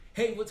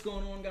Hey, what's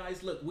going on,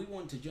 guys? Look, we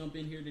want to jump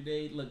in here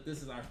today. Look,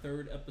 this is our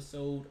third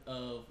episode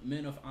of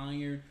Men of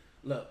Iron.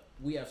 Look,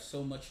 we have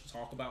so much to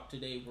talk about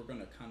today. We're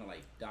gonna kind of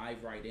like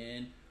dive right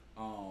in.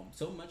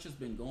 So much has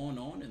been going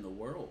on in the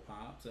world,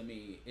 pops. I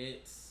mean,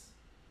 it's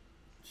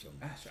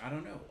gosh, I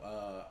don't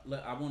know.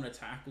 Look, I want to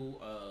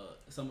tackle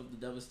some of the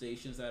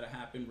devastations that have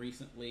happened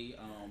recently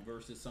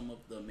versus some of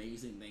the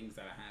amazing things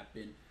that have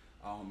happened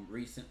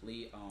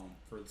recently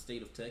for the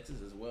state of Texas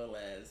as well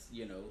as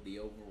the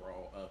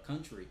overall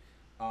country.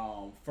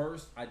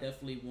 First, I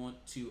definitely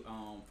want to,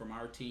 from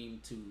our team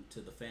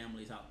to the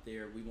families out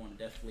there, we want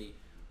to definitely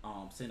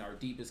send our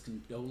deepest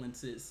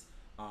condolences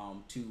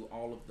to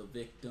all of the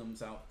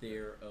victims out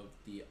there of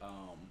the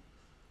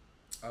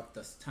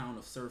town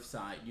of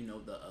Surfside.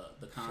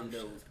 The condos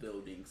Surfside.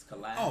 buildings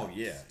collapsed. Oh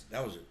yeah,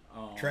 that was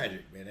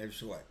tragic, man. It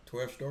was what,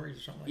 12 stories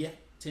or something like Yeah,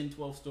 that. 10,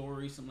 12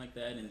 stories, something like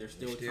that, and they're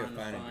still Still trying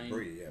to finding find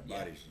debris,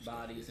 bodies and stuff,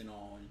 bodies yeah. and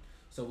all. And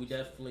so we're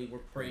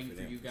praying for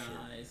for them you for sure,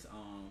 guys.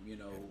 God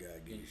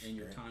give you In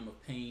your strength time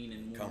of pain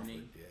and comfort,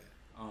 mourning. yeah.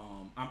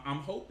 I'm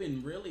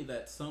hoping really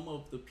that some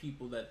of the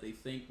people that they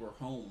think were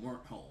home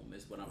weren't home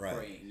is what I'm Right.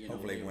 praying.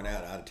 Hopefully they went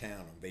out of town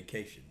on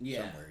vacation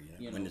somewhere,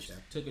 when this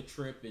happened. took a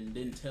trip and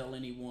didn't tell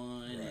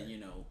anyone, Right.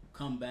 and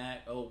come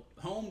back. Oh,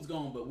 home's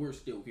gone, but we're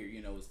still here.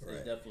 It's Right.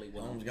 definitely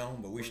what Home's I'm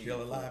gone, but we're praying still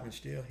for. alive and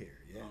still here.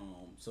 Yeah.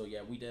 So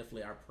yeah, we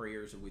definitely, our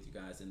prayers are with you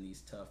guys in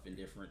these tough and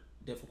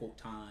difficult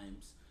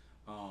times.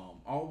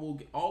 All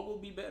will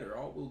be better.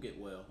 All will get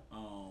well.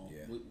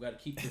 Yeah. We got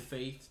to keep the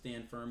faith,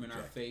 stand firm in our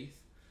Exactly. faith.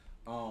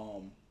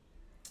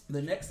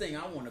 The next thing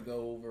I want to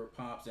go over,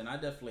 pops, and I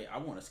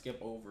want to skip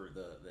over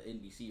the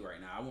NBC right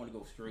now. I want to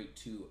go straight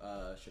to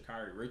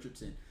Sha'Carri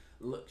Richardson.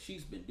 Look,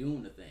 she's been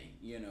doing the thing.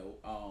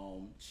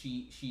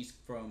 She's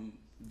from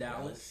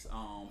Dallas.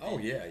 Oh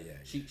yeah.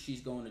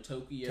 She's going to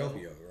Tokyo.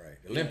 Tokyo, right?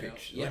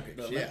 Olympics. The Olympics.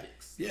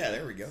 Olympics. Yeah,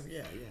 there we go.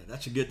 Yeah.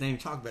 That's a good thing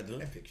to talk about, the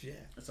Olympics. Yeah.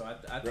 So I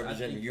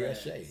Representing think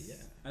USA. Yeah.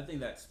 I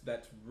think that's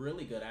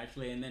really good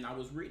actually. And then I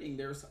was reading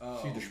there's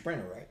She's the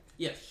sprinter, right?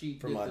 yes, she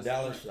From did the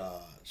Dallas,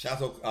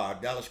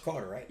 sprint. Dallas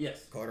Carter, right?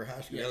 Yes. Carter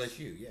High School, Yes.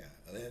 LSU. Yeah,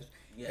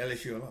 Yes.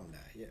 LSU alumni.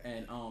 Yeah.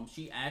 And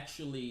she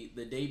actually,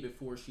 the day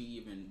before she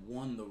even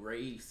won the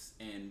race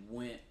and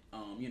went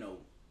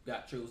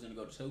got chosen to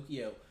go to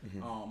Tokyo,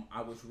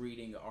 I was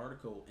reading an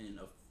article in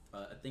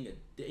I think a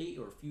day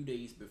or a few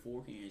days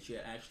beforehand, she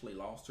had actually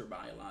lost her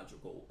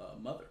biological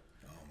mother.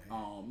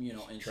 Oh man.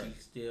 And Tragic.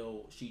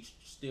 she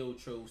still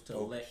chose to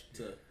Focus, elect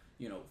to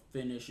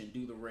finish and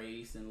do the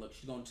race, and look,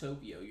 she's going to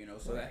Tokyo.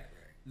 So Right.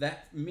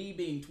 that me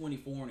being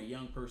 24 and a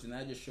young person,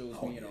 that just shows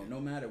me, yeah.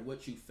 no matter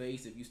what you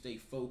face, if you stay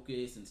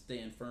focused and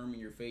stand firm in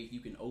your faith, you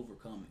can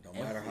overcome Don't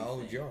matter how old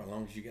everything. you are, as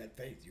long as you got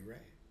faith, you're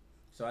right.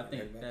 So I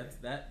think Right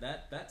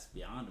about that's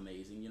beyond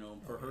amazing.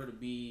 For her to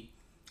be,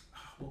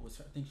 what was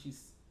her? I think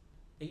she's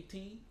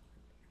 18.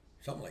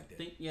 Something like that.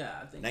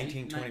 I think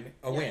 19, 20.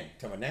 yeah. When?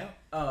 Talking about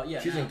now?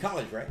 Yeah. She's now. in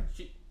college, right?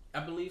 I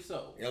believe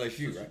so.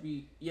 LSU, so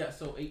right?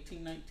 So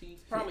 18, 19.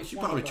 Probably She's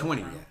probably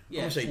 20. around. Yeah.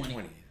 I'm gonna say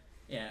 20.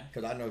 Yeah.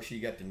 Because I know she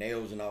got the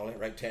nails and all that,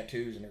 right?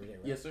 Tattoos and everything,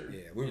 right? Yes, sir.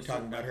 Yeah, we were Yes,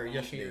 talking sir. about her Long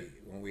yesterday hair.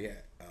 when we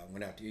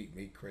went out to eat,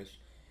 me, Chris,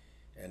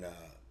 and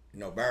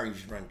Byron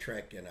used to run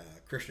track, and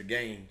Krista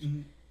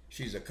Gaines,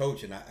 she's a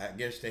coach, and I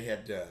guess they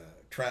had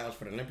trials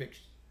for the Olympics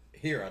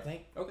here, I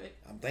think. Okay.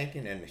 I'm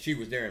thinking, and she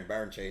was there, and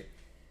Byron said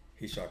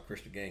he saw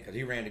Krista Gaines because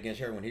he ran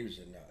against her when he was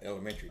in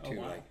elementary too,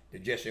 wow. like the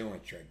Jesse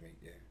Owens track meet.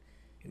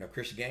 Yeah,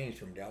 Krista Gaines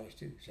from Dallas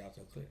too, South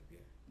Oak Cliff. Yeah,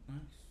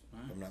 Nice.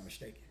 if I'm not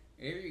mistaken.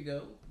 There you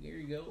go.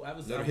 A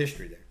little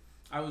history there.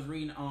 I was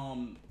reading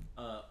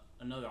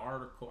another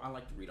article. I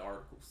like to read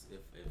articles if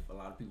a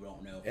lot of people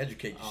don't know.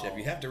 Educate yourself.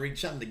 You have to read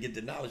something to get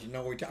the knowledge. You know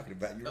what we're talking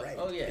about. You're right.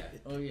 Oh yeah.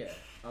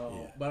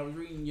 Yeah. But I was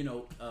reading,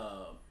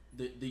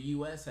 the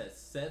U.S. has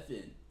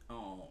 7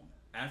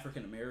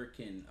 African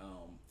American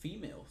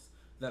females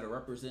that are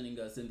representing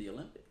us in the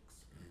Olympics.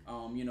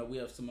 We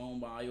have Simone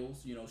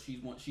Biles.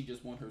 She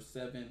just won her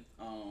 7th,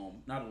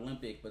 not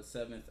Olympic, but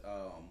 7th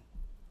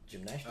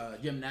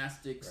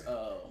gymnastics.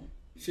 Right.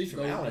 She's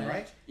from gold Allen, badge.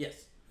 right?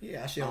 Yes.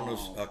 Yeah, I see on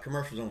those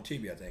commercials on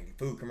TV. I think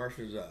food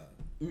commercials.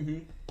 You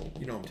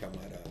know what I'm talking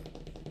about?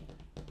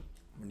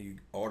 When you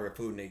order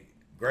food and they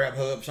Grab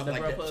Hub, something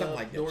like that. Something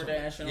like that.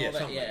 DoorDash and all that.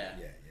 Something Yeah. like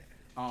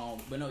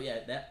that. But no,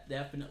 that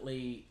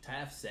definitely to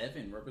have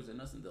 7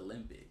 represent us in the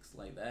Olympics,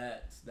 like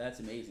that's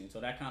amazing. So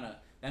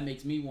that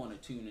makes me want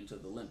to tune into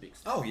the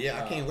Olympics. Oh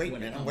yeah, I can't wait,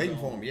 when it man. I'm comes waiting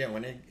on. for them. Yeah,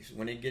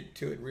 when they get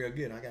to it real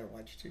good, I gotta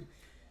watch it too.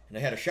 And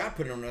they had a shot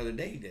put on the other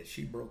day that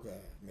she broke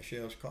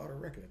Michelle Carter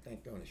record, I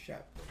think, on the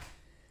shot put.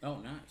 Oh,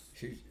 nice.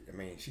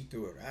 She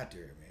threw it out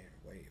there, man.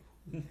 Way.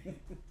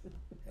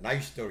 And I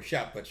used to throw the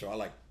shot put, so I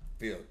like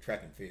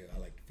track and field. I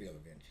like the field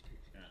events too.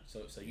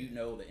 Yeah, so you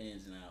know the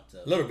ins and outs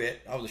of A little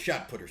bit. I was a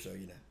shot putter, so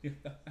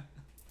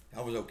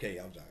I was okay.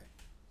 I was all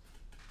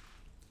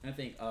right. I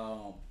think,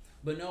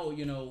 but no,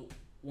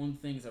 one of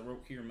the things I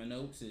wrote here in my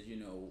notes is,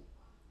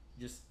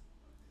 just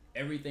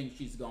everything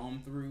she's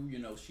gone through.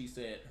 She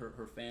said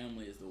her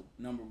family is the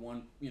number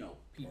one,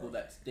 people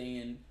that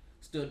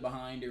stood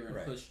behind her and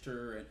Right. pushed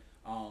her, and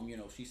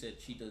She said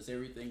she does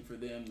everything for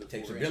them.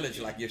 Takes a village,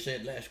 like you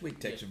said last week.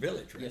 Takes a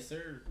village, right? Yes,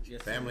 sir.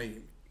 Yes,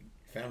 family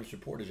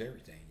support is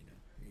everything.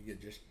 You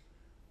get just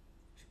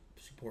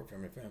support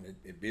from the family.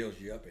 It builds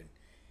you up and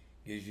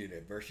gives you the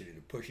adversity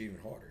to push even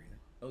harder.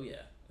 Oh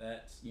yeah,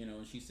 that's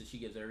and she said she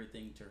gives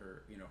everything to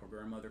her her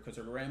grandmother, because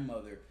her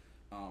grandmother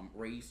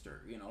raised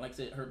her. Like I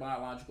said, her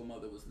biological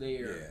mother was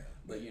there. Yeah,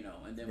 but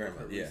and then with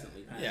her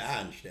recently passed. Yeah,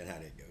 I understand how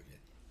that goes. Yeah.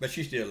 But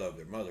she still loved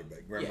her mother.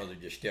 But grandmother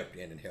just stepped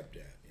in and helped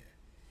out.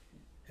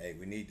 Yeah. Hey,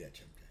 we need that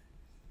sometimes.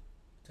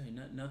 Tell you,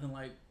 nothing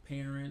like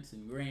parents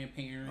and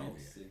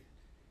grandparents. Oh, yeah.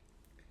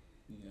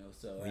 And,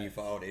 so when you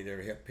fall, they there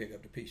to help pick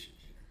up the pieces.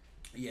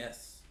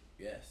 Yes,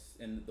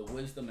 and the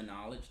wisdom and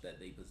knowledge that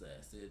they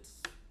possess.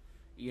 It's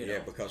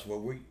because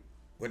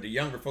what the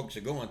younger folks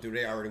are going through,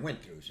 they already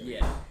went through. So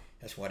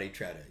that's why they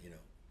try to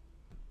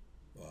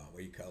what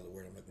do you call the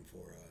word I'm looking for?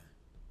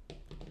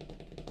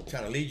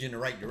 Try to lead you in the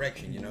right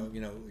direction.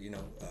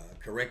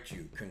 Correct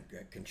you,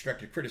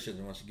 constructive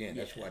criticism. Once again,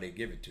 that's why they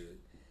give it to it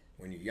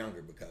when you're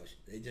younger, because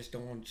they just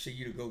don't want to see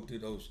you to go through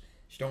those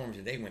storms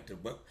that they went through.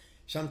 But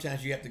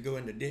sometimes you have to go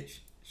in the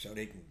ditch so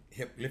they can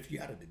help lift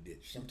you out of the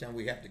ditch. Sometimes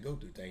we have to go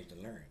through things to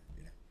learn.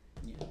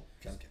 Yeah.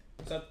 Sometimes.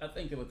 So I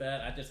think with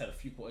that, I just had a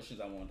few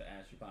questions I wanted to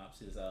ask you,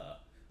 Pops. Is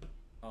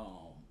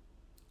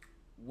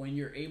when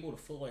you're able to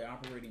fully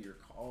operate in your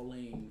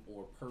calling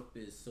or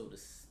purpose, so to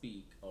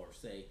speak, or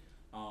say,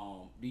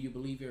 do you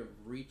believe you've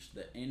reached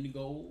the end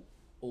goal,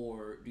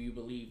 or do you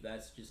believe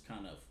that's just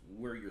kind of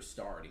where you're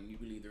starting? You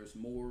believe there's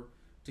more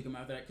to come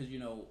out of that? Because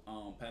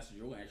Pastor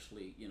Joe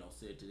actually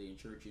said today in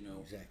church,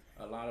 exactly.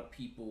 A lot of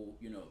people,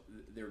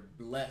 they're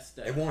blessed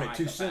at they want high it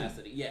too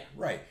capacity. soon. Yeah,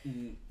 right.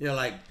 Mm-hmm.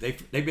 Like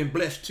they've been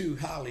blessed too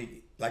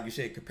highly, like you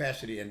said,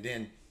 capacity, and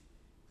then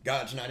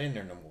God's not in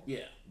there no more.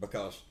 Yeah,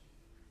 because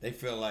they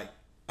feel like,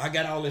 I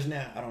got all this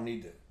now, I don't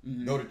need to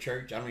go to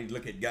church, I don't need to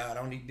look at God,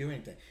 I don't need to do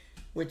anything.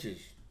 Which is,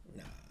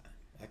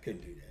 I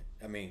couldn't do that.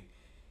 I mean,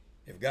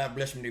 if God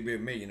blessed me to be a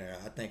millionaire,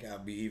 I think I'll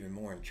be even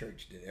more in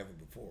church than ever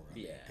before.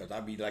 Because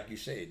I'll be, like you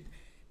said,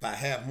 if I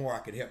have more, I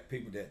could help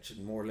people that's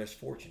more or less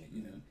fortunate,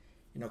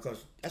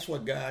 because that's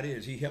what God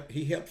is. He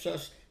helps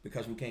us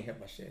because we can't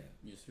help ourselves.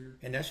 Yes, sir.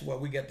 And that's why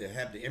we got to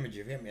have the image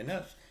of Him in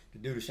us to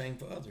do the same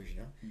for others,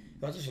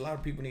 Because there's a lot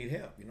of people need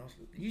help,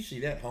 You see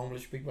that,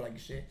 homeless people, like you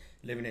said,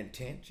 living in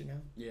tents,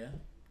 Yeah.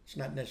 It's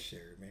not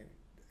necessary, man.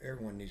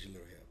 Everyone needs a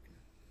little help.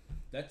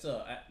 That's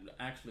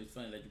actually it's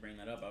funny that you bring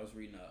that up. I was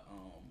reading a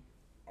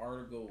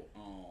article,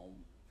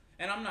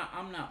 and I'm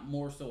not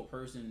more so a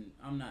person.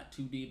 I'm not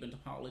too deep into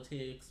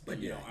politics, but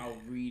I'll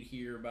read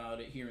here about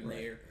it here and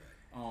there.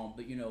 Right.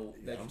 But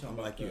that I'm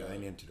like you. I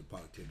ain't into the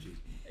politics.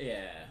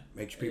 Yeah,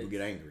 makes people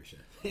get angry. So.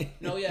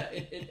 No, yeah,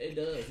 it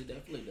does. It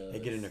definitely does. They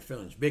get in their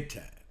feelings big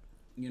time.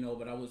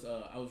 But I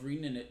was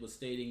reading, and it was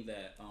stating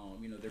that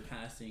they're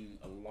passing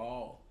a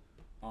law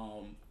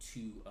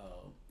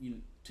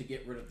to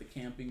get rid of the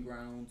camping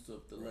grounds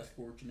of the less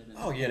fortunate. And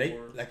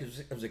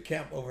it was a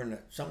camp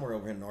somewhere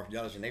over in North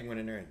Dallas, and they went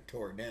in there and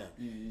tore it down.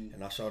 Mm-hmm.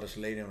 And I saw this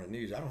lady on the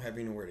news. I don't have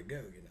anywhere to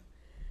go,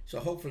 So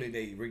hopefully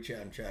they reach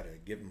out and try to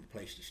give them a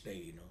place to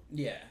stay,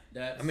 Yeah,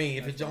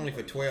 if it's only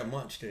for 12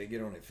 months till they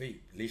get on their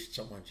feet, at least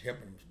someone's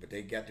helping them. But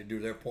they got to do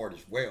their part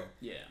as well.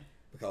 Yeah.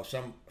 Because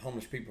some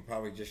homeless people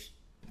probably just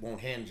want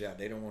hands out.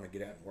 They don't want to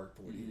get out and work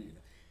for it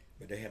either,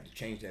 But they have to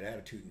change that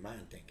attitude and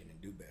mind thinking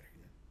and do better,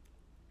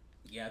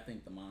 Yeah, I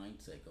think the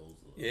mindset goes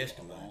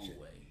a long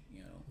way,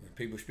 When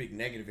people speak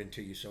negative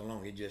into you so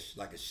long, it just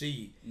like a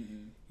seed.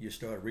 Mm-hmm. You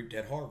start to reap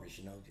that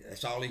harvest,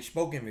 That's all he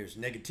spoke in me was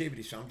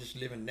negativity, so I'm just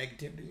living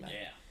negativity life.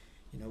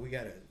 Yeah. We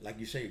got to, like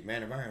you say,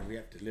 man of iron, we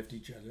have to lift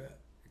each other up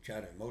and try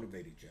to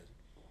motivate each other,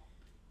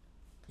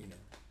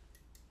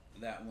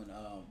 That one,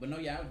 but no,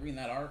 I was reading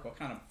that article. I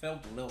kind of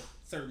felt a little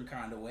certain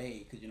kind of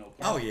way because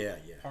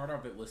part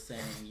of it was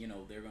saying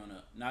they're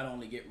gonna not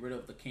only get rid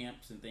of the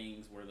camps and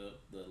things where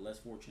the less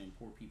fortunate and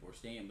poor people are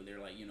staying, but they're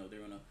like they're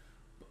gonna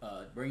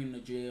bring them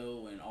to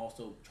jail and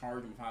also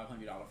charge them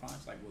 $500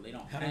 fines. Like, well, they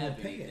don't have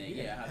anything.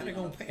 Yeah, how they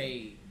gonna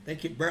pay? They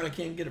barely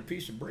can't get a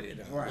piece of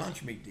bread,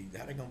 lunch meat.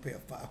 How they gonna pay a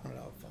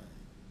 $500 fine?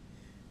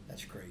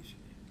 That's crazy.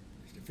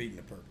 It's defeating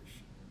the purpose.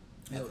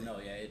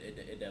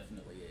 It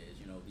definitely is.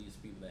 These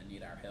people that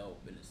need our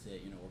help, and instead,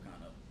 we're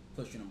kind of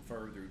pushing them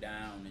further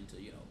down into,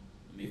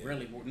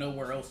 really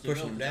nowhere else to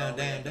pushing go. Pushing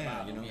them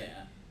down,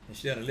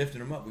 Instead of lifting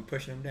them up, we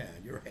pushing them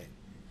down. You're right.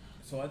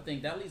 So I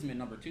think that leads me to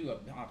number two.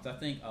 I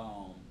think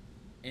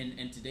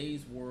in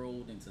today's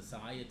world and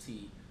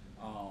society,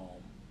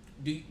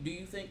 do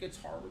you think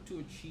it's harder to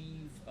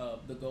achieve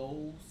the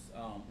goals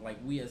like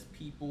we as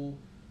people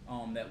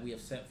that we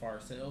have set for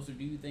ourselves, or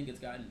do you think it's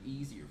gotten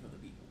easier for the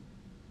people?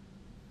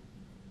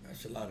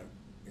 That's a lot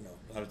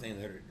of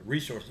things that are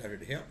resources that are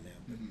to help now,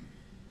 but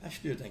I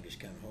still think it's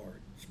kind of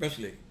hard,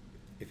 especially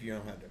if you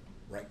don't have the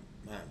right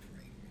mind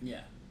frame.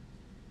 Yeah.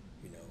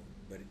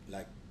 But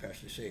like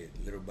Pastor said,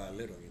 little by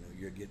little,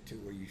 you'll get to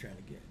where you're trying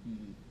to get.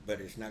 Mm-hmm.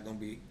 But it's not going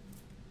to be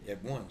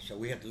at once. So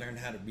we have to learn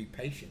how to be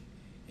patient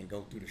and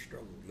go through the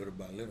struggle little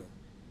by little,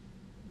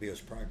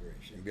 builds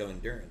progress and build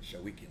endurance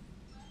so we can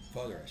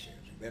further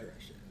ourselves and better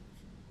ourselves.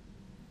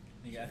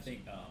 Yeah, I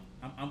think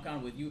I'm kind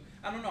of with you.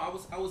 I don't know.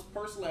 I was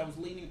personally I was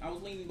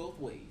leaning both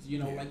ways. You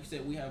know, Yeah. like you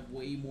said, we have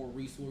way more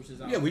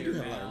resources out Yeah, we there do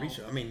have now, a lot of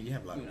research. I mean, you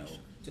have a lot you of know,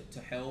 research. to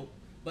help.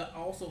 But I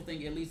also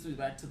think it leads me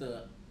back to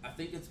the. I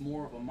think it's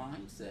more of a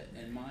mindset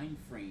and mind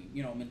frame,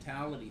 you know,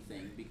 mentality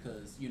thing,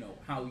 because you know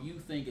how you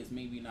think is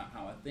maybe not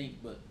how I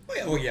think, but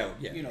Yeah,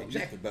 you know,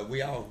 exactly. But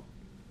we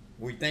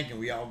thinking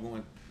we all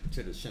going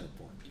to the center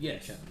point.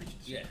 Yes. Trying to reach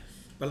the Yes. center.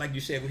 But like you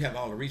said, we have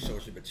all the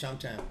resources, but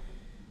sometimes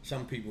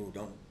some people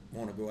don't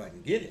want to go out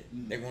and get it.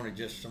 Mm. They want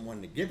just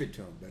someone to give it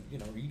to them. But you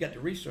know, you got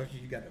the resources,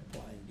 you got to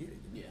apply and get it.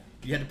 You know?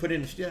 Yeah. You have to put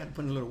in, still have to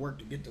put in a little work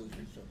to get those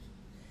resources.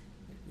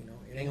 You know,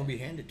 it ain't gonna be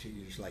handed to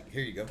you. It's like,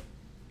 here you go.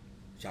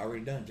 It's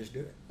already done. Just do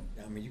it.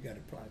 I mean, you got to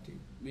apply it to you.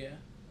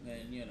 Yeah,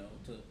 and you know,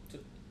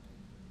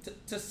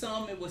 to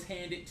some it was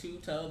handed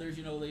to others,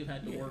 you know, they've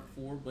had to work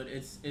for. But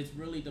it's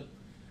really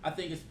I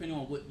think it's depending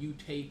on what you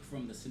take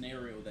from the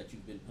scenario that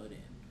you've been put in,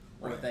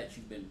 or Right. that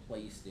you've been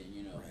placed in.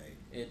 You know, Right.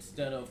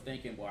 instead of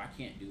thinking, well, I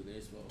can't do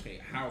this. Well, okay,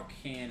 how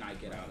can I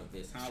get out of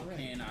this? How That's right.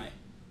 can I?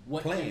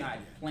 What Plan. can I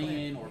Yeah.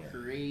 plan or Yeah.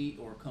 create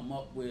or come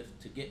up with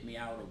to get me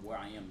out of where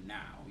I am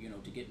now? You know,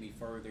 to get me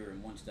further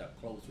and one step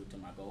closer to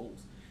my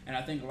goals. And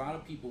I think a lot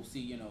of people see,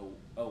 you know,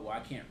 oh, well,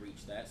 I can't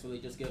reach that, so they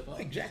just give up.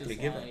 Exactly. Just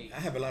Give like, up.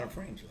 I have a lot of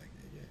friends like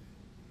that. Yeah.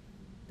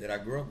 That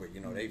I grew up with. You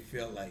know, they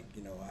feel like,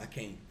 you know, I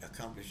can't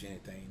accomplish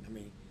anything. I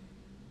mean,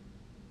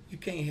 you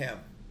can't have.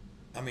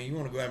 I mean, you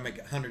want to go out and make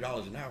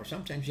 $100 an hour.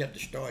 Sometimes you have to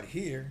start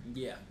here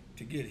Yeah.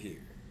 to get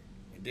here,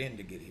 and then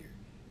to get here.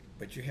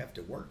 But you have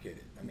to work at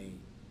it. I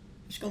mean,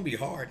 it's gonna be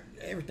hard.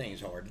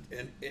 Everything's hard,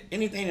 and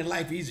anything in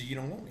life easy, you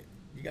don't want it.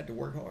 You got to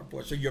work hard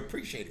for it, so you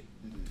appreciate it.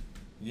 Mm-hmm.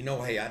 You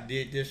know, hey, I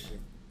did this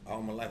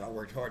all my life. I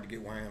worked hard to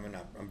get where I am, and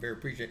I'm very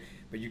appreciative.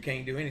 But you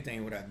can't do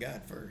anything without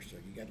God first, so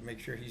you got to make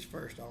sure He's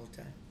first all the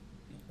time,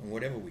 and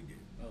whatever we do.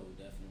 Oh,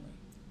 definitely.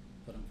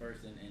 Put Him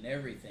first in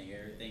everything.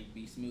 Everything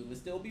be smooth. It'll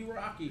still be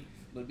rocky,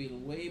 but it'll be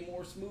way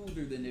more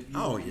smoother than if you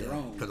were on your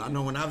own. Because I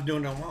know when I was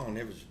doing it on my own,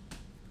 it was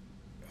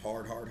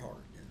hard. You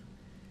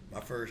know.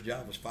 My first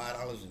job was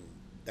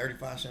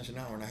 $5.35 an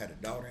hour, and I had a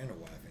daughter and a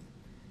wife. And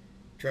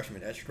trust me,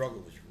 that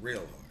struggle was real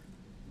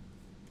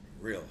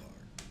hard.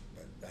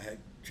 But I had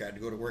tried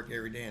to go to work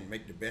every day and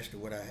make the best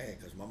of what I had,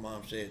 because my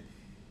mom said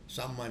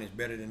some money is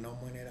better than no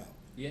money at all.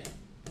 Yeah.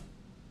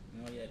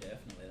 Oh, yeah,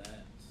 definitely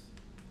that.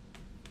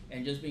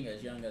 And just being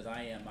as young as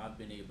I am, I've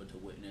been able to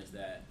witness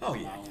that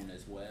on my own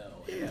as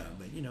well. Yeah,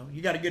 but you know,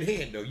 you got a good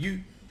head though.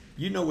 You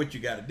know what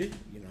you got to do.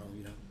 You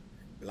know.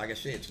 But like I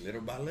said, it's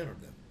little by little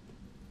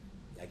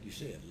though. Like you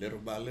said, little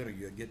by little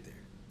you'll get there.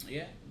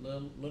 Yeah,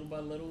 little by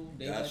little.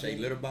 Day God by say,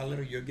 day. little by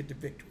little you'll get the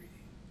victory.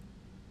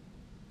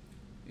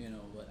 You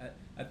know, but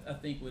I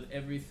think with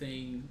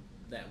everything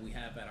that we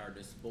have at our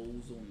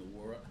disposal in the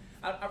world,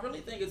 I really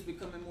think it's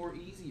becoming more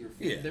easier.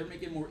 They're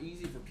making it more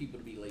easy for people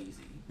to be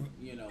lazy.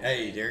 You know.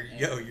 Hey, there you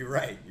go. You're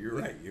right.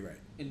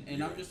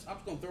 And I'm just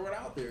gonna throw it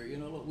out there. You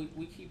know, look,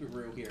 we keep it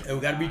real here. And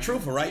we got to be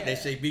truthful, right? Yeah. They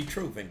say be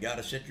truthful, and God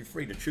will set you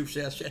free. The truth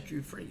shall set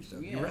you free. So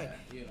you're right.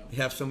 You know.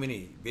 You have so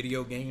many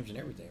video games and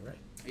everything, right?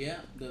 Yeah.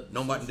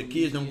 The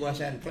kids don't go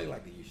outside and play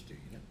like they used to.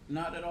 You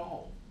know. Not at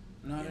all.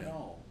 Not at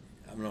all.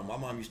 I know my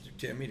mom used to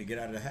tell me to get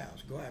out of the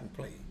house, go out and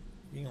play.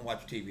 You ain't gonna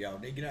watch TV all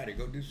day. Get out of here,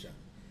 go do something.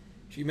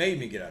 She made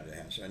me get out of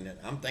the house, and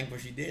I'm thankful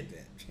she did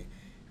that.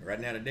 Right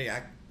now today,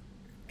 I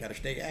gotta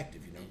stay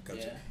active, you know,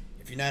 because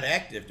if you're not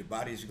active, the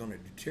body's gonna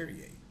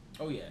deteriorate.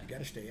 Oh yeah. You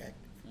gotta stay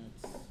active.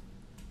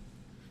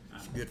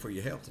 It's good for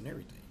your health and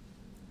everything.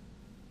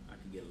 I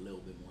could get a little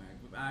bit more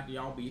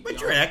active.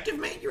 But you're active,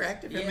 man. You're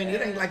active. Yeah. I mean, it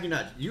ain't like you're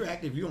not. You're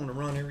active. You're on the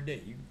run every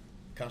day. You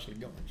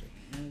constantly going. So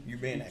you're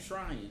being active.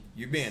 Trying.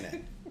 You're being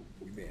active.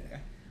 You're being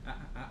active.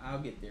 I'll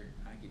get there.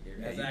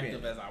 Yeah, as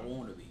active as I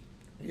want to be.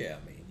 Yeah,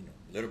 I mean,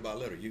 little by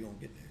little, you're gonna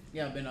get there.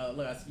 Yeah, I've been.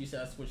 Look, you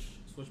said I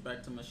switch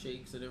back to my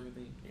shakes and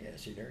everything. Yeah,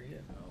 see there, yeah.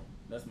 Oh,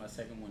 that's my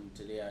second one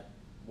today. I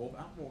woke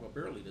up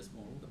early this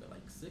morning. Woke up at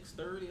like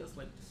 6:30. I was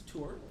like, it's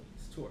too early.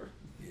 It's too early.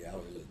 Yeah, I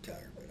was a little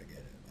tired, but I get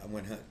it. I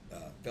went hunt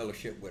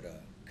fellowship with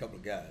a couple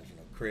of guys. You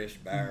know, Chris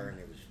Byron.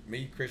 It was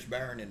me, Chris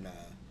Byron, and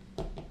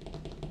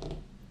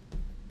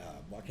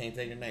I can't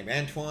think of the name.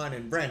 Antoine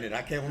and Brandon.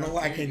 I can't know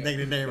why I can't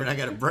think of the name, and I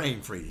got a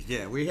brain freeze.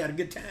 Yeah, we had a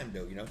good time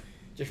though. You know,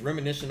 just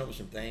reminiscing over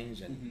some things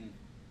and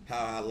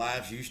how our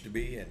lives used to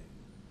be, and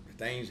the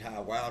things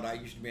how wild I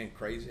used to be and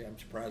crazy. I'm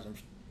surprised I'm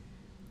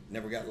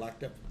never got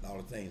locked up with all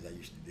the things I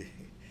used to do,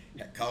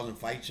 causing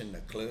fights in the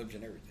clubs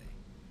and everything.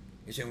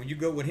 He said, when you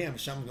go with him,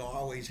 something's gonna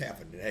always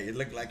happen. Hey, it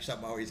looked like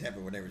something always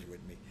happened when they was with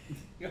me.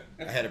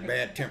 I had a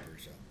bad temper,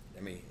 so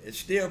I mean, it's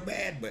still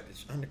bad, but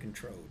it's under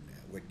control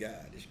now. With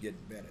God, it's getting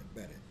better.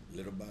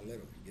 Little by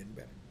little, it's getting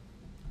better.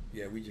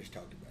 Yeah, we just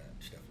talked about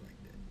stuff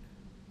like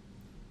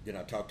that. Then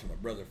I talked to my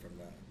brother from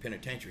the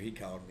penitentiary. He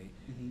called me.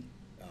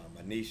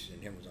 My niece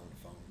and him was on the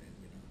phone, and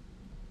you know,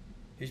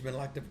 he's been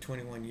locked up for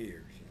 21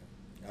 years. You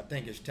know, I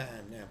think it's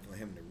time now for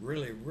him to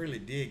really, really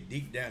dig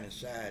deep down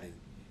inside and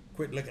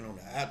quit looking on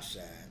the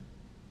outside,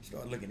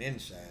 start looking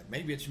inside.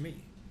 Maybe it's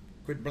me.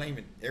 Quit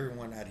blaming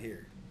everyone out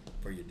here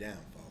for your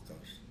downfall,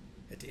 because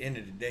at the end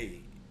of the day,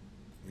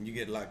 When you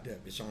get locked up,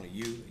 it's only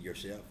you,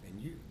 yourself, and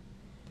you.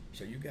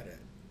 So you gotta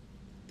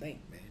think,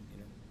 man.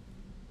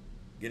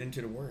 Get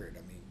into the Word.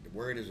 I mean, the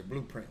Word is a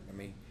blueprint. I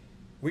mean,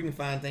 we can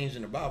find things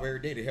in the Bible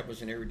every day to help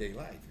us in everyday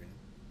life.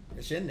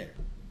 It's in there.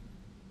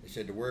 It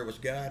said the Word was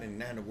God, and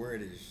now the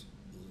Word is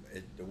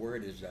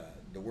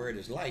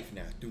life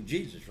now through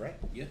Jesus, right?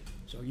 Yeah.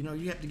 So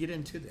you have to get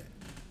into that.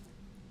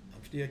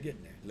 I'm still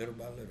getting there, little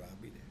by little. I'll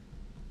be there.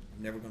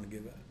 I'm never gonna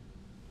give up.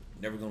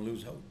 Never gonna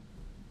lose hope.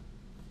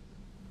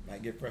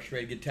 Might get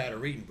frustrated, get tired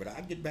of reading, but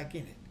I get back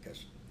in it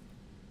because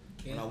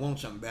when I want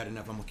something bad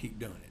enough, I'm gonna keep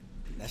doing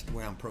it. And that's the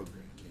way I'm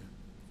programmed.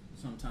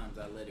 Sometimes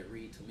I let it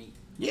read to me.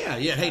 Yeah.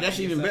 Hey, that's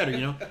even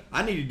better.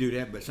 I need to do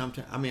that, but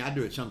sometimes I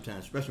do it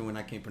sometimes, especially when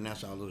I can't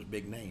pronounce all those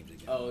big names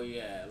again. Oh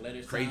yeah, let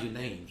it crazy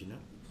names.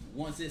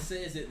 Once it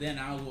says it, then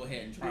I'll go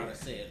ahead and try to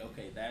say it.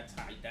 Okay, that's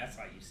how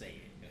you say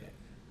it. Yeah.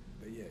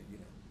 But yeah,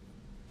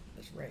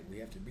 that's right. We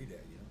have to be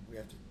there. We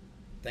have to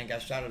think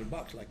outside of the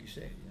box, like you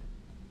said.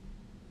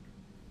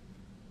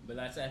 But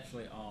that's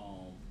actually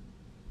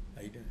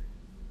How you doing?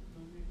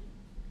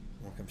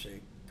 Want to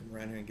come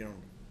around here and get on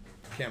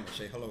the camera,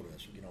 say hello to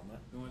us. You don't mind?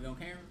 You want to go on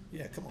camera?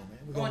 Yeah, come on,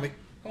 man.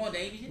 Come on,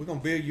 Davey. We're gonna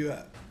build you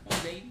up. Come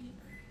on, Davey.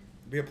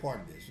 Be a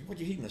part of this. What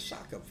you heating a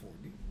sock up for,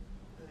 dude?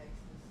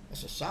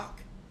 That's a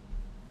sock.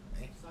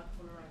 Man. Sock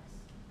full of rice.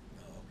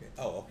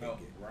 Oh, okay. Oh,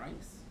 Good.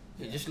 rice?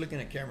 Yeah, just look in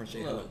the camera and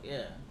say hello.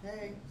 Yeah.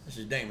 Hey. This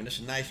is Damon. This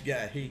is a nice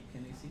guy. Can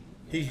they see?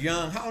 He's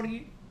young. How old are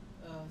you?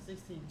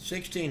 16.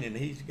 16, and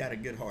he's got a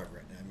good heart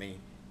right now. I mean,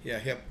 he'll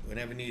help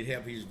whenever need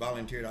help. He's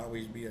volunteered to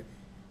always be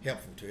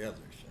helpful to others.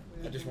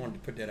 So I just wanted to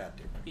put that out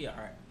there. Yeah, all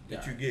right.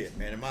 That you get,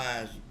 man. In my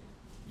eyes,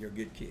 you're a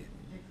good kid.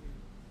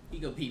 He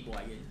good people,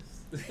 I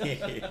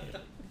guess.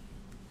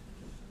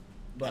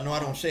 But I know I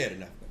don't say it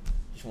enough, but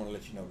just want to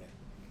let you know that.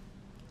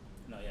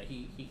 No, yeah,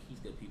 he's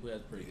good people. He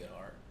has a pretty good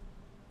heart.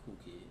 Cool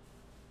kid.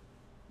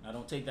 Now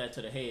don't take that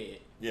to the head.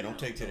 Yeah, don't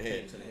take it to the head.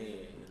 Take it to the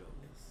head.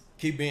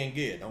 Keep being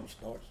good. Don't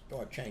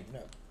start changing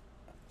up.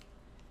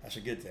 That's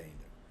a good thing,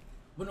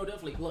 though. But no,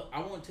 definitely. Look,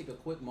 I want to take a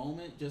quick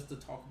moment just to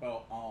talk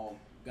about,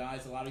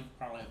 guys. A lot of you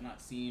probably have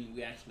not seen.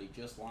 We actually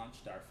just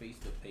launched our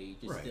Facebook page.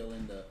 It's still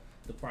in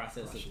the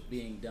process of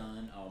being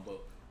done.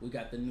 But we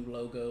got the new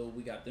logo.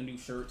 We got the new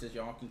shirts, as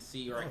y'all can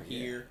see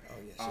here. Oh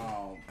yes.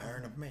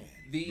 Iron of Man.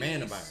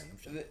 Man of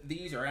Iron.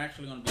 These are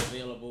actually going to be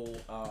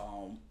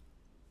available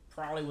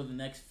probably within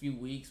the next few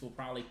weeks. We'll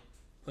probably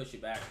push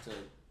it back to at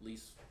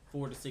least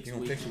 4 to 6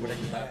 weeks. Fix it where they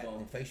can buy it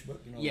on Facebook.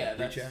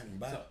 Reach out and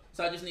buy it.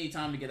 So I just need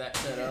time to get that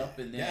set up,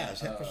 and then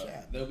help us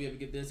out. They'll be able to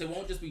get this. It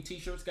won't just be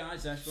T-shirts, guys.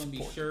 It's actually going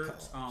to be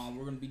shirts.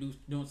 We're going to be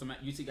doing some.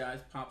 You see, guys,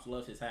 Pops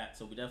loves his hat,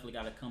 so we definitely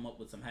got to come up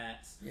with some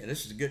hats. Yeah,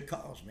 this is a good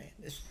cause, man.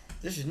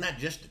 This is not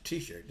just a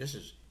T-shirt. This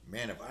is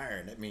Man of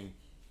Iron. I mean,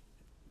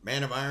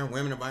 Man of Iron,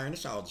 Women of Iron.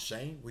 It's all the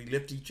same. We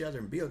lift each other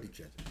and build each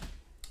other.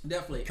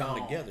 Definitely come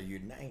together,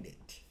 united.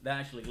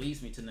 That actually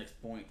leads me to the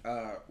next point.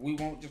 We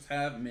won't just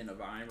have Men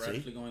of Iron. We're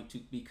actually going to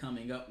be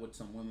coming up with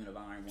some Women of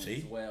Iron ones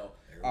as well.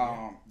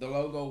 The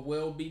logo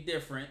will be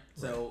different.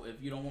 So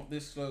if you don't want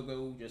this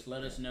logo, just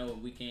let us know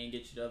and we can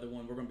get you the other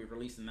one. We're going to be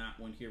releasing that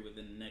one here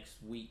within the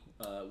next week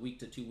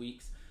to 2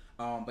 weeks.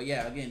 But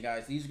yeah, again,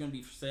 guys, these are going to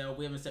be for sale.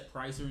 We haven't set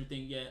price or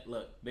anything yet.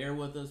 Look, bear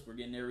with us. We're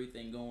getting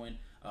everything going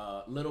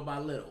little by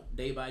little,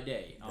 day by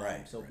day.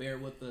 So bear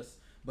with us.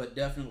 But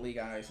definitely,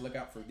 guys, look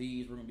out for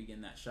these. We're going to be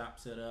getting that shop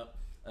set up.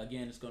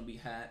 Again, it's going to be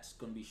hats. It's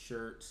going to be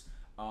shirts.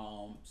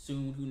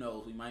 Soon, who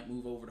knows? We might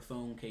move over to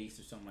phone case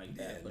or something like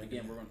that. But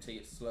again, we're going to take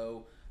it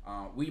slow.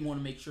 We want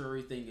to make sure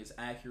everything is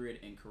accurate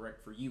and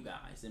correct for you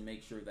guys and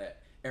make sure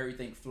that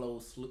everything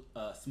flows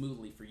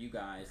smoothly for you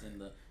guys in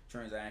the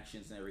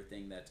transactions and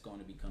everything that's going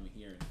to be coming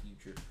here in the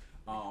future.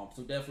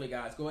 So definitely,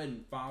 guys, go ahead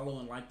and follow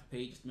and like the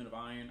page, Men of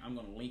Iron. I'm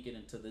going to link it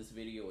into this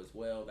video as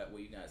well. That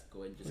way you guys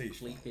go ahead and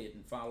just click it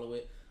and follow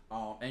it.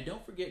 And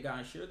don't forget,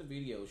 guys, share the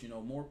videos.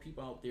 More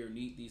people out there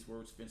need these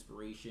words of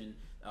inspiration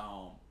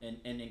and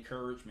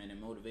encouragement and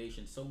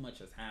motivation. So much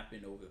has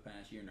happened over the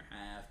past year and a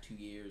half, 2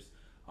 years.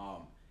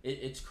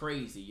 It's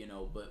crazy,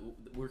 but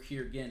we're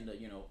here again to,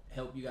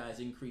 help you guys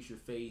increase your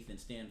faith and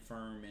stand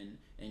firm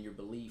in your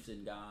beliefs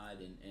in God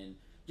and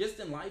just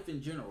in life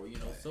in general.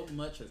 So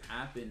much has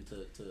happened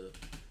to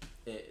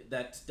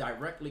that's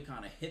directly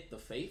kind of hit the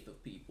faith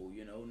of people.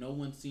 No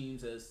one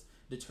seems as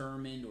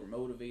determined or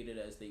motivated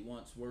as they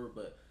once were,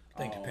 but I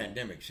think the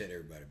pandemic set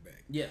everybody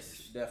back.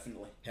 Yes,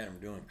 definitely. Had them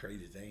doing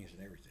crazy things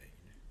and everything.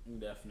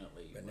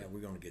 Definitely. But now we're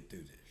going to get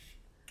through this.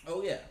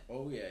 Oh yeah.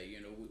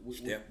 We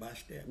step by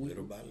step,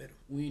 little by little.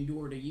 We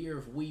endured a year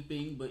of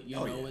weeping, but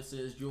it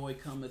says joy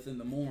cometh in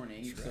the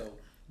morning. That's so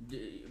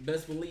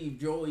best believe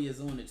joy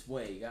is on its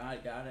way.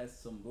 God has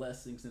some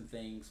blessings and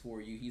things for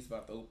you. He's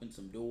about to open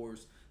some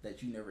doors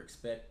that you never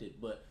expected.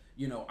 But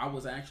I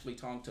was actually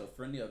talking to a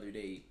friend the other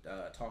day,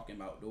 talking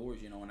about doors.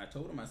 And I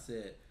told him, I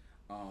said,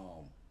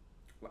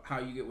 how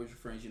you get with your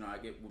friends, I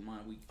get with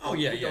mine. We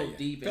go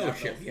deep in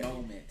those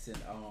moments, and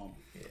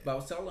but I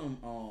was telling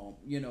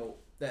him,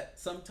 that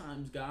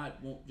sometimes God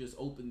won't just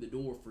open the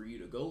door for you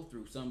to go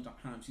through.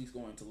 Sometimes He's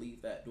going to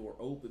leave that door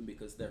open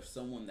because there's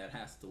someone that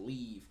has to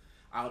leave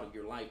out of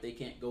your life. They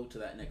can't go to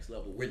that next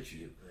level with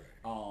you.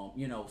 Right.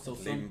 You know, so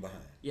leave them behind.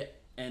 Yeah,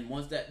 and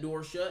once that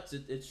door shuts,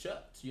 it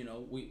shuts. You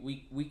know,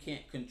 we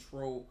can't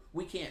control.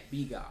 We can't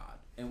be God,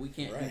 and we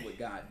can't do what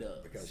God does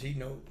because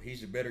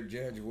He's a better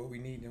judge of what we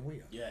need than we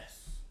are.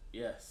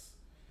 Yes,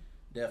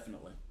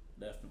 definitely.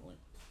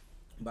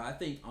 But I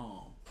think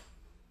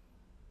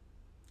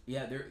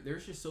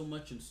there's just so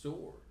much in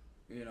store,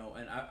 you know,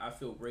 and I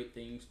feel great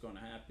things gonna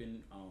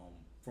happen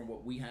from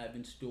what we have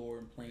in store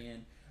and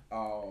plan.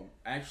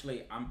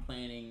 Actually, I'm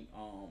planning,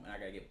 and I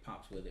gotta get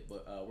Pops with it,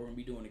 but we're gonna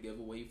be doing a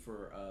giveaway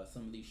for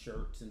some of these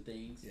shirts and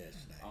things. Yes,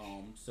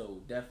 nice.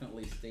 So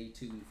definitely stay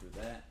tuned for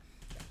that.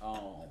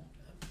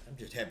 I'm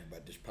just happy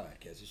about this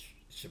podcast.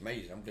 It's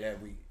amazing. I'm glad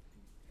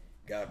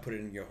God put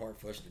it in your heart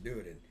for us to do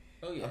it,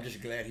 and I'm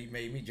just glad He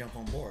made me jump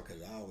on board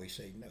because I always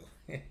say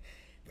no.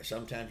 But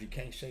sometimes you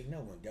can't say no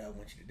when God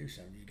wants you to do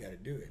something. You got to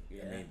do it.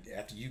 Yeah. I mean,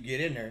 after you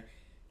get in there,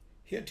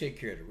 He'll take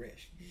care of the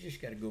rest. You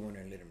just got to go in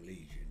there and let Him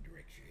lead you and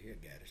direct you.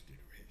 He'll guide us through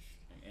the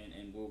rest.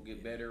 And we'll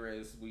get better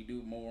as we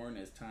do more and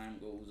as time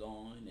goes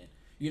on. And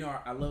you know,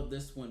 I love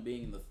this one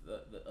being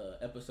the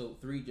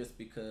episode 3 just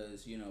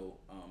because, you know,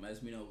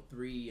 as we know,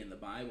 3 in the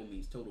Bible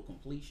means total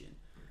completion.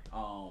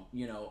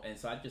 You know, and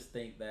so I just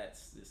think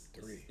that's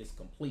it's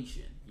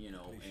completion, you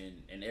know,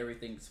 and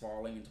everything's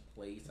falling into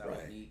place how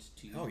it needs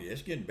to. Oh yeah,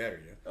 it's getting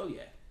better, yeah. Oh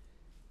yeah,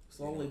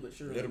 slowly but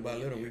surely. Little by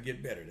little, we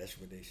get better. That's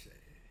what they say.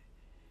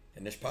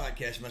 And this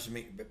podcast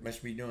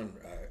must be doing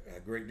a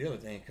great deal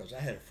of things because I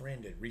had a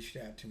friend that reached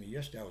out to me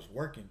yesterday. I was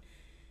working,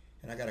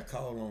 and I got a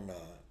call on what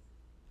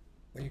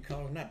do you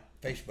call it? Not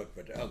Facebook,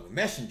 but the other one,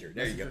 Messenger.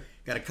 There you go.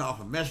 Got a call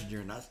from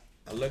Messenger, and I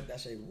looked, I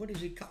said, what is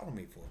he calling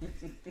me for?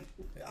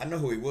 I know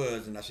who he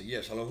was, and I said,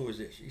 yes, hello, who is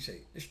this? He said,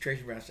 this is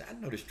Tracy Brown. I said, I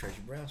know this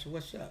Tracy Brown, so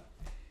what's up?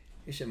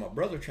 He said, my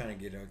brother trying to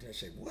get out. I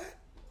said, what?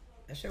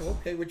 I said,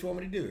 okay, what you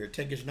want me to do? Here,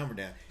 take his number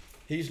down.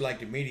 He's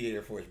like the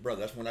mediator for his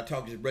brother. That's when I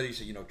talked to his brother, he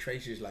said, you know,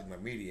 Tracy is like my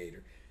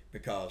mediator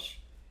because,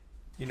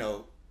 you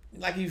know,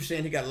 like he was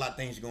saying, he got a lot of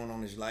things going on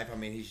in his life. I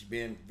mean, he's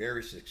been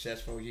very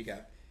successful. He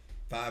got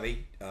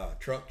 8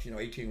 trucks, you know,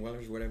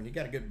 18-wheelers, whatever. And he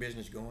got a good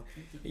business going.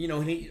 You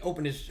know, and he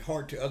opened his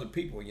heart to other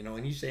people, you know,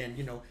 and he's saying,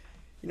 you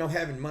know,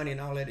 having money and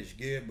all that is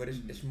good, but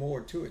it's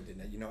more to it than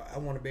that. You know, I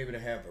want to be able to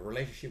have a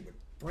relationship with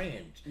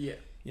friends. Yeah.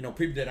 You know,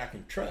 people that I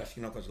can trust,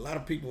 you know, because a lot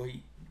of people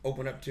he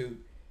opened up to,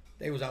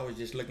 they was always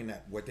just looking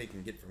at what they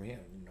can get from him,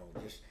 you know,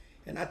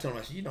 and I told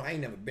him, I said, you know, I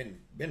ain't never been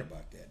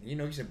about that. And, you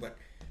know, he said, but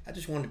I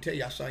just wanted to tell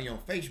you, I saw you on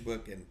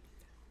Facebook and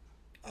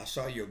I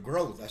saw your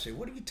growth. I said,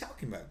 what are you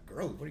talking about?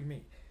 Growth? What do you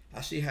mean? I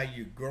see how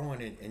you're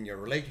growing in your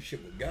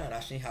relationship with God.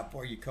 I see how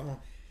far you come.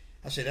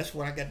 I said, that's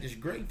what I got this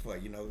grade for,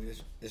 you know,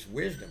 this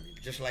wisdom.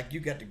 Just like you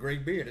got the gray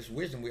beard, this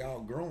wisdom, we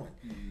all growing.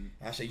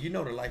 Mm-hmm. I said, you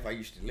know the life I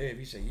used to live.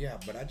 He said, yeah,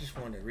 but I just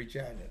want to reach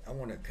out and I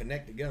want to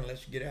connect together.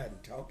 Let's get out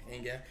and talk,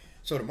 hang out.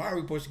 So tomorrow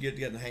we're supposed to get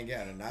together and hang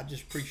out, and I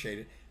just appreciate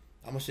it.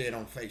 I'm going to say it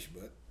on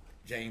Facebook,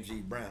 James E.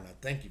 Brown. I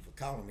thank you for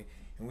calling me,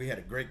 and we had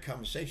a great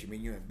conversation. Me,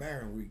 you, and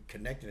Barron, we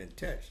connected and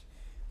touched.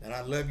 And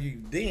I love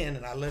you then,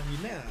 and I love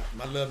you now.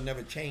 My love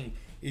never changed.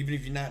 Even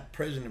if you're not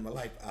present in my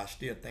life, I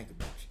still think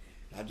about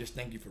you. I just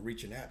thank you for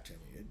reaching out to me.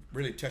 It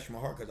really touched my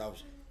heart because I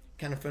was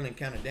kind of feeling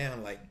kind of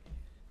down, like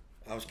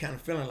I was kind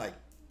of feeling like,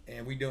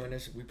 and we doing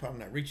this, we probably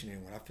not reaching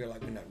anyone. I feel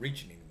like we're not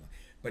reaching anyone.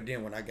 But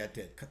then when I got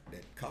that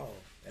call,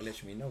 that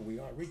lets me know we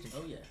are reaching.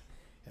 Oh yeah.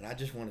 And I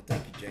just want to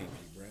thank you, James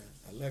E. Brown.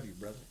 I love you,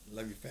 brother. I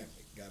love your family.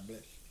 God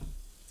bless.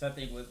 So I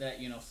think with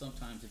that, you know,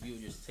 sometimes if you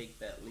would just take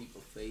that leap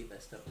of faith,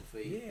 that step of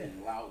faith,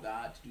 and allow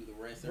God to do the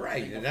rest.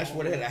 Right, and that's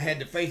what it is. I had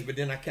the faith, but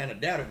then I kind of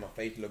doubted my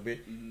faith a little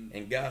bit,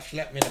 and God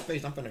slapped me in the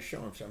face. I'm going to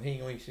show him something. He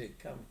ain't going to see it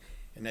coming.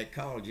 And that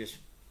call just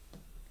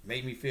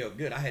made me feel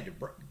good. I had to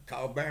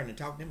call Barron and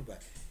talk to him about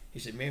it. He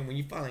said, man, when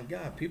you find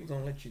God, people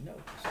going to let you know.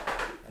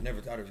 I never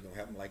thought it was going to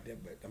happen like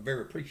that, but I'm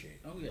very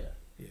appreciative. Oh, yeah.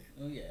 Yeah.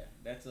 Oh, yeah.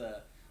 That's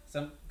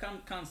some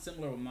kind of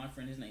similar with my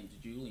friend. His name's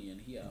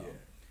Julian.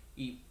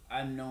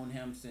 I've known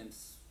him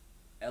since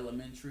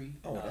elementary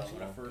when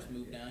I first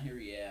moved down here.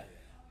 Yeah.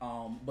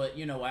 But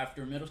you know,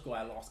 after middle school,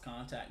 I lost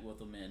contact with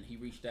him, and he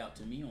reached out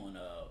to me on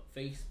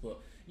Facebook.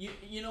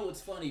 You know,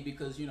 it's funny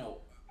because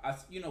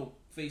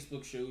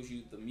Facebook shows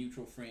you the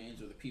mutual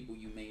friends or the people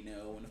you may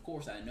know, and of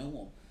course, I know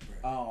them.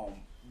 Right.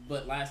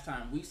 But last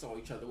time we saw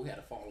each other, we had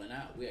a falling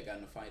out. We had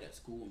gotten in a fight at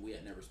school, and we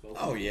had never spoken.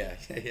 Oh yeah,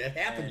 it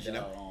happens, you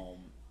know.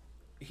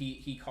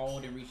 He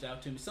called and reached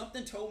out to me.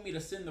 Something told me to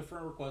send the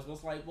friend request. I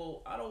was like,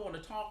 well, I don't want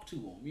to talk to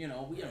him. You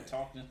know, we haven't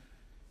talked to him.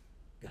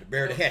 Got to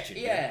bear the hatchet.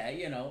 Yeah,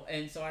 you know.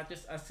 And so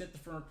I sent the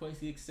friend request.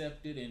 He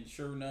accepted, and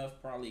sure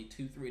enough, probably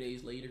 2-3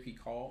 days later, he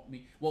called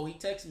me. Well, he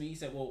texted me. He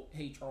said, well,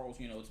 hey Charles,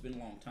 you know, it's been a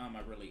long time.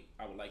 I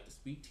would like to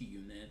speak to you.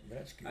 And then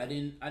that's good. I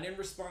didn't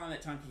respond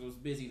that time because I was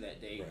busy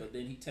that day. Right. But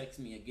then he texted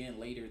me again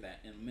later that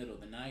in the middle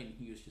of the night, and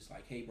he was just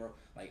like, hey bro,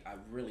 like I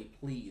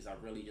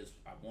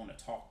want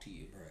to talk to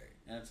you.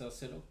 Right. And so I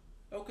said,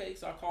 okay.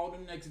 So I called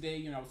him the next day.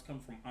 You know, I was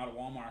coming from out of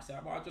Walmart. I said,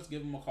 well, I'll just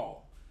give him a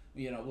call.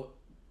 You know,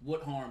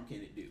 what harm can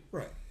it do?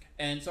 Right.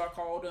 And so I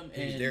called him.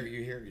 He's there,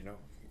 you're here, you know.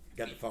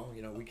 Got the phone,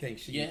 you know. We can't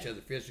see each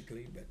other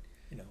physically, but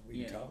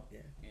We can talk. Yeah.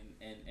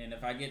 And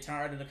if I get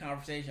tired of the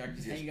conversation, I can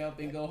just hang up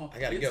and go home. I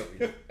gotta go.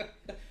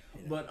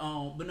 But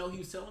no, he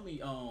was telling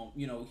me,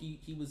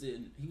 he was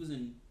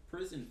in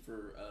prison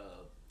for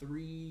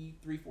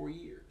 4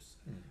 years.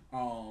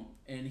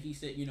 And he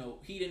said,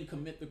 he didn't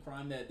commit the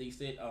crime that they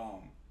said.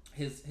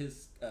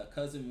 His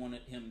cousin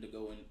wanted him to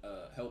go and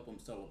help him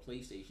sell a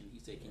PlayStation. He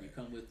said, "Can you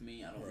come with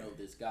me? I don't know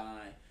this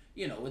guy.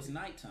 It's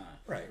nighttime."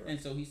 Right. And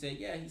so he said,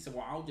 "Yeah." He said,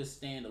 "Well, I'll just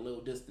stand a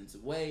little distance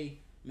away,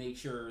 make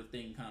sure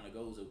everything kind of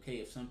goes okay.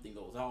 If something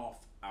goes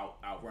off,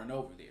 I'll run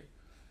over there."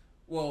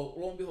 Well,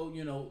 lo and behold,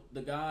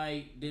 the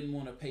guy didn't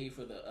want to pay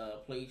for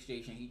the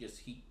PlayStation.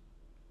 He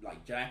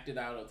jacked it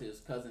out of his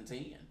cousin's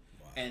hand,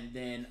 and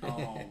then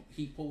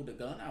he pulled a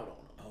gun out on him.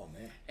 Oh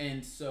man!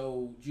 And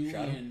so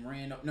Julian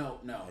ran up. No,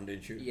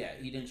 didn't shoot him. Yeah,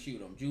 he didn't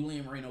shoot him.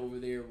 Julian ran over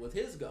there with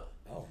his gun.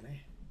 Oh man!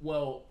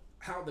 Well,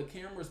 how the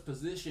camera's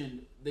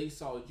positioned, they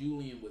saw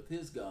Julian with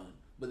his gun,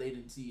 but they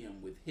didn't see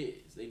him with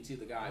his. They didn't see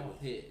the guy with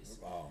his.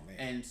 Oh man!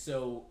 And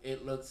so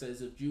it looks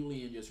as if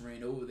Julian just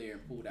ran over there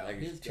and pulled out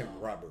his gun.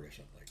 Like robbery or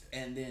something like that.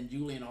 And then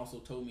Julian also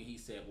told me, he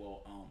said,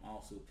 "Well, I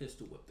also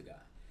pistol whipped the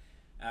guy."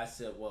 I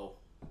said, "Well,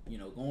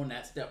 going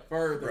that step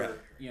further,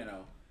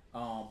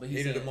 but he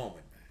needed said, a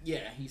moment."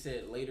 Yeah, he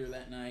said later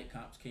that night,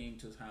 cops came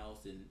to his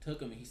house and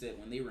took him. And he said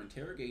when they were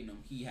interrogating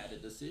him, he had a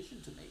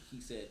decision to make. He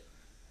said,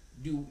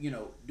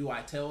 do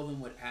I tell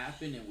them what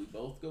happened and we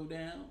both go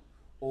down,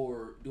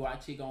 or do I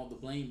take all the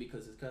blame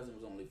because his cousin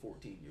was only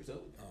 14 years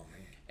old?" Oh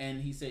man!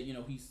 And he said,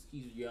 he's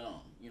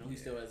young. He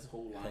still has his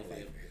whole life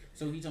ahead.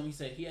 So he told me, he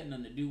said he had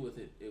nothing to do with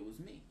it. It was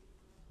me.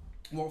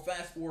 Well,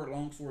 fast forward,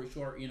 long story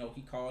short,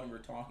 he called and we're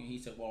talking. He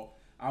said, "Well,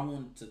 I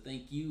wanted to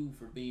thank you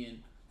for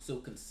being so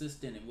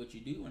consistent in what you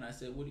do." And I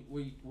said, what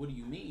do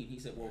you mean? He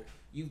said, "Well,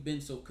 you've been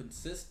so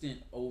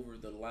consistent over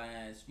the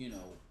last,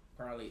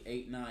 probably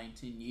 8, 9,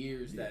 10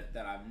 years that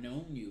I've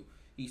known you."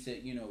 He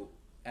said,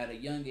 at a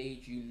young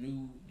age, you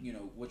knew,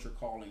 what your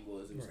calling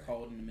was. It was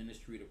called in the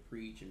ministry to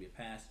preach and be a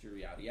pastor,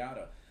 yada,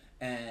 yada.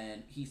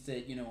 And he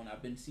said, and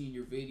I've been seeing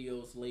your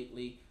videos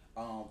lately,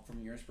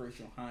 from your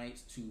Inspirational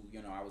Heights to,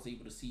 I was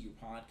able to see your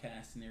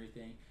podcast and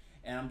everything.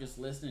 And I'm just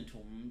listening to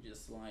them. I'm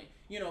just like,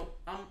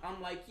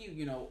 I'm like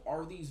you.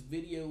 Are these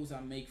videos I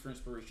make for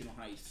Inspirational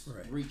Heights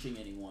reaching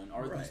anyone?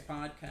 Are these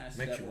podcasts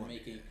that we're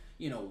making,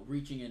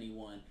 reaching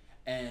anyone?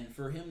 And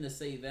for him to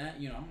say that,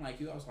 I'm like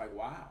you. I was like,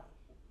 wow.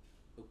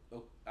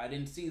 I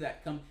didn't see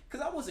that come,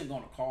 because I wasn't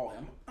going to call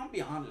him. I'm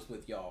be honest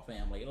with y'all,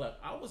 family. Look,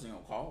 I wasn't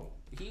going to call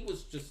him.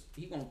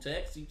 He going to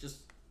text.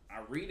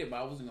 I read it,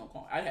 but I wasn't going to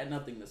call him. I had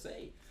nothing to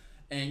say.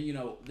 And,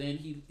 then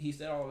he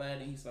said all that,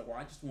 and he's like, "Well,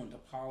 I just wanted to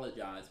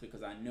apologize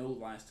because I know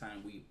last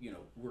time we,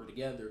 were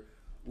together,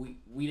 we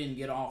didn't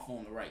get off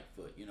on the right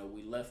foot.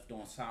 We left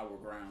on sour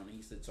ground." And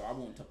he said, "So I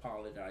wanted to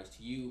apologize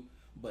to you."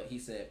 But he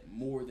said,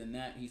 more than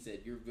that, he said,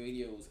 "Your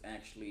videos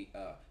actually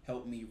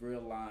helped me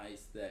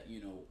realize that,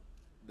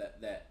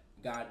 that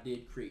God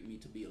did create me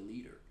to be a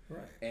leader."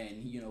 Right.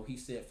 And, he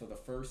said for the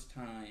first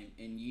time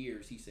in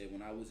years, he said,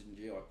 when I was in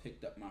jail, I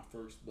picked up my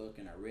first book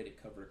and I read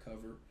it cover to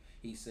cover.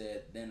 He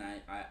said, then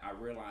I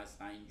realized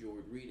I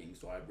enjoyed reading,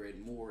 so I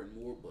read more and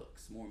more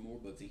books.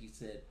 And he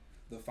said,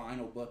 the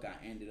final book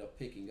I ended up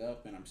picking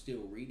up and I'm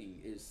still reading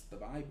is the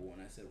Bible.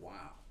 And I said,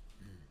 wow.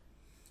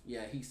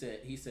 Yeah, he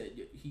said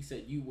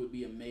you would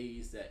be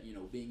amazed that,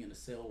 being in a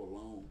cell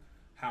alone,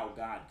 how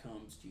God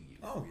comes to you.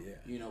 Oh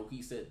yeah.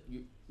 He said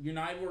you're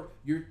not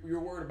you're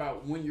worried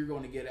about when you're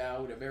going to get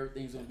out, if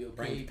everything's going to be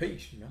okay. Brings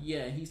peace,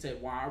 Yeah, he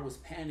said while I was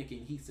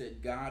panicking, he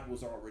said God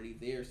was already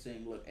there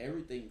saying, "Look,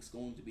 everything's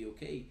going to be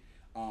okay."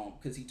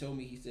 Because he told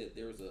me, he said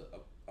there was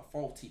a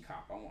faulty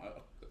cop. I want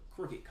a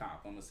crooked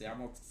cop. I'm gonna say, I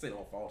won't say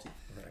all faulty,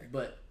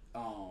 but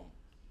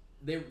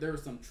there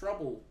was some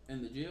trouble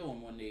in the jail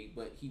on one day.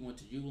 But he went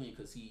to Julian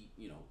because he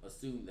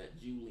assumed that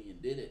Julian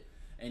did it,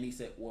 and he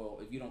said, "Well,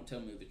 if you don't tell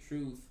me the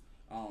truth,"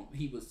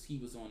 he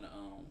was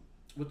on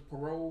with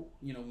parole.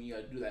 When you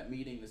gotta do that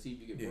meeting to see if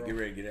you get parole. Get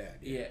ready to get out.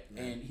 Yeah.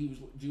 And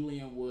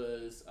Julian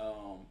was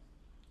I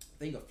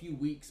think a few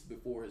weeks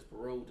before his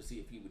parole to see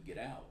if he would get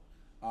out.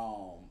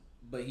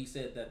 But he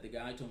said that the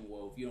guy told him,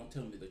 "Well, if you don't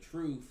tell me the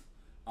truth,"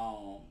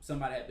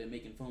 somebody had been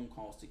making phone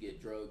calls to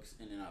get drugs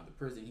in and out of the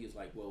prison. He was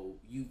like, "Well,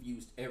 you've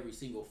used every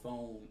single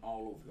phone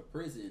all over the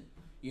prison,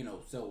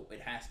 so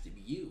it has to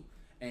be you."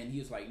 And he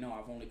was like, "No,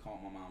 I've only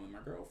called my mom and my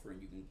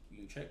girlfriend. You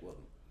can check with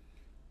them."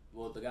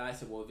 Well, the guy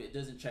said, "Well, if it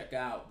doesn't check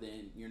out,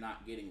 then you're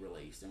not getting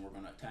released, and we're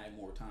going to tag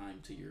more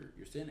time to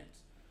your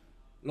sentence."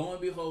 Lo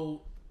and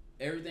behold,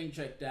 everything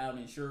checked out,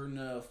 and sure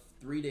enough,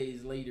 3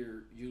 days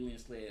later, Julian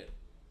said,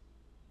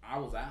 "I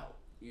was out."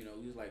 He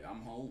was like,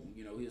 "I'm home."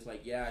 He was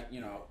like, "Yeah,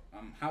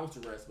 I'm house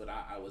arrest, but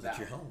I was out."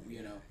 You're home.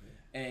 Yeah.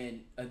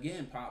 And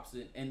again, Pops,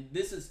 and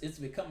it's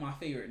become my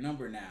favorite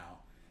number now.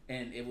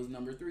 And it was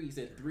number 3. He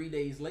said 3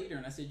 days later,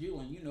 and I said,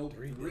 "Julian,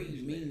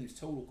 3 means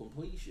total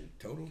completion."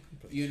 Total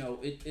completion.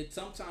 It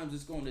sometimes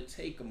it's going to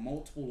take a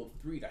multiple of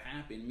 3 to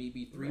happen.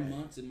 Maybe 3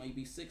 months, it might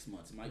be 6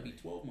 months, it might be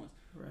 12 months.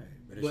 Right,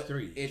 but it's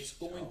three. It's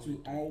going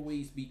to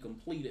always be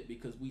completed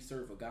because we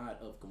serve a God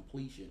of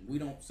completion. We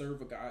don't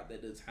serve a God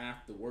that does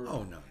half the work.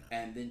 Oh, no.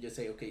 And then just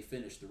say, okay,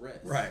 finish the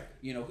rest. Right.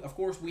 You know, of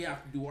course we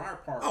have to do our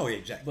part. Oh,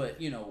 exactly.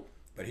 But, you know.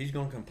 But he's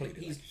going to complete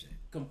it, He's like you said.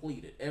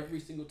 completed every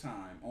single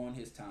time on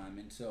his time.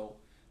 And so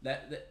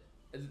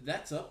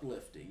that's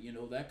uplifting. You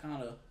know, that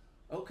kind of,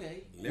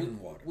 okay.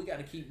 Living water. We got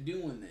to keep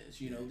doing this.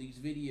 You know, these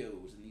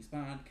videos and these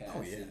podcasts.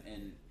 Oh, yeah.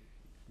 And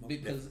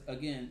because,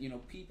 again, you know,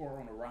 people are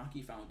on a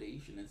rocky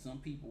foundation, and some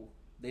people,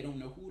 they don't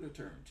know who to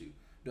turn to.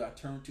 Do I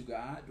turn to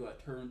God? Do I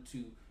turn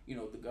to, you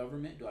know, the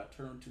government? Do I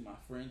turn to my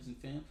friends and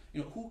family?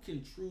 You know, who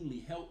can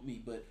truly help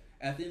me? But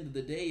at the end of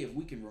the day, if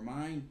we can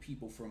remind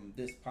people from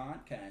this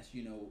podcast,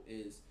 you know,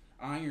 is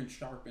iron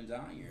sharpens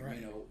iron, right.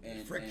 You know,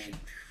 and friction.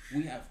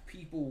 And we have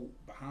people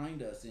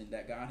behind us and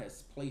that God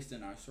has placed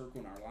in our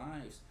circle in our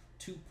lives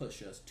to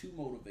push us, to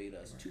motivate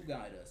us, to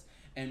guide us.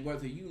 And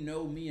whether you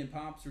know me and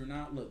Pops or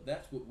not, look,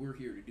 that's what we're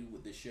here to do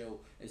with this show,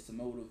 is to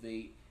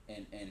motivate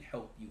and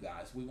help you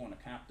guys. We want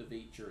to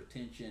captivate your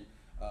attention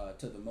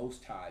to the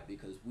Most High,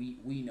 because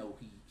we know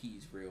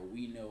he's real.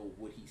 We know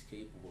what he's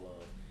capable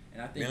of.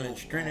 And I think building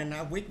strength in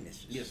our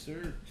weaknesses. Yes,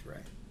 sir. That's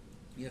right.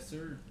 Yes,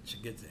 sir. It's a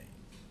good thing.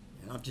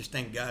 And I just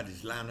thank God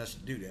is allowing us to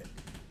do that.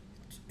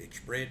 It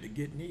spread the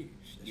good news.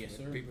 That's yes,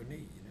 what sir. people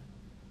need, you know.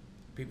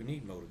 People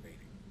need motivating.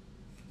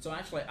 So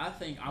actually, I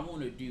think I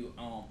want to do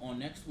on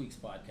next week's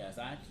podcast.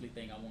 I actually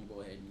think I want to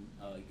go ahead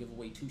and give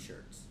away 2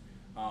 shirts.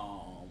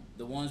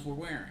 The ones we're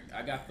wearing.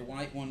 I got the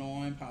white one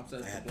on. Pops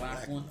has the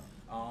black one.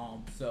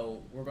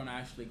 So we're gonna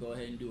actually go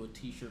ahead and do a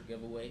T-shirt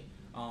giveaway.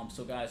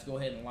 So guys, go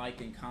ahead and like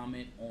and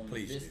comment on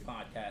this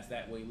podcast.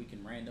 That way we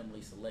can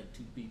randomly select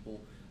 2 people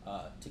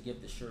to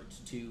give the shirts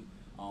to.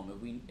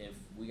 If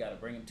we got to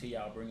bring them to you,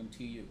 I'll bring them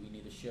to you. If we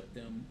need to ship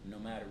them, no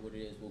matter what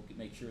it is, we'll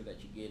make sure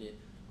that you get it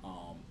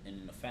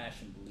in a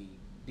fashionably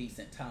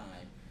decent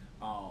time.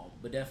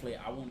 But definitely,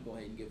 I want to go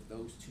ahead and give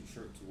those 2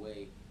 shirts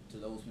away to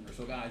those winners.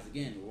 So guys,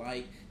 again,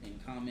 like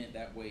and comment.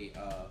 That way,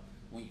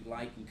 when you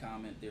like and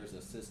comment, there's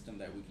a system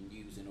that we can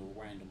use, and it'll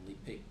randomly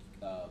pick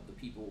the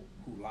people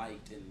who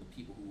liked and the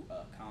people who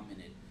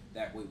commented.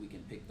 That way we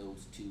can pick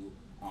those 2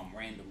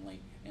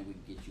 randomly, and we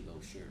can get you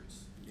those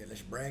shirts. Yeah,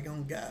 let's brag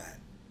on God.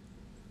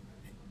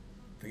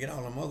 Forget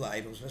all them other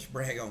idols. Let's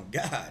brag on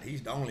God.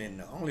 He's the only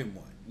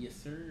one. Yes,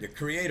 sir. The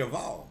creator of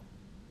all.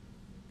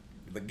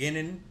 The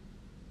beginning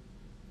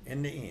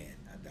and the end.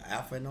 The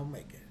Alpha and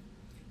Omega.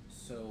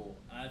 So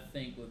I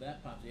think with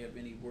that, Pops, do you have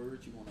any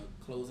words you want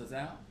to close us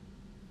out?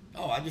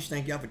 Oh, I just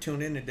thank y'all for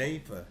tuning in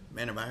today for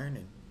Men of Iron,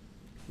 and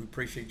we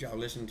appreciate y'all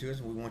listening to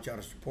us, and we want y'all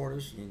to support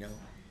us. You know,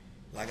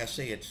 like I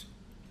say, it's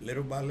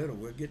little by little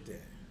we'll get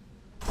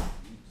there.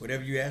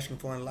 Whatever you're asking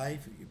for in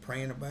life, you're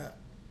praying about,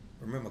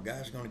 remember,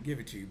 God's going to give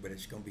it to you, but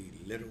it's going to be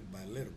little by little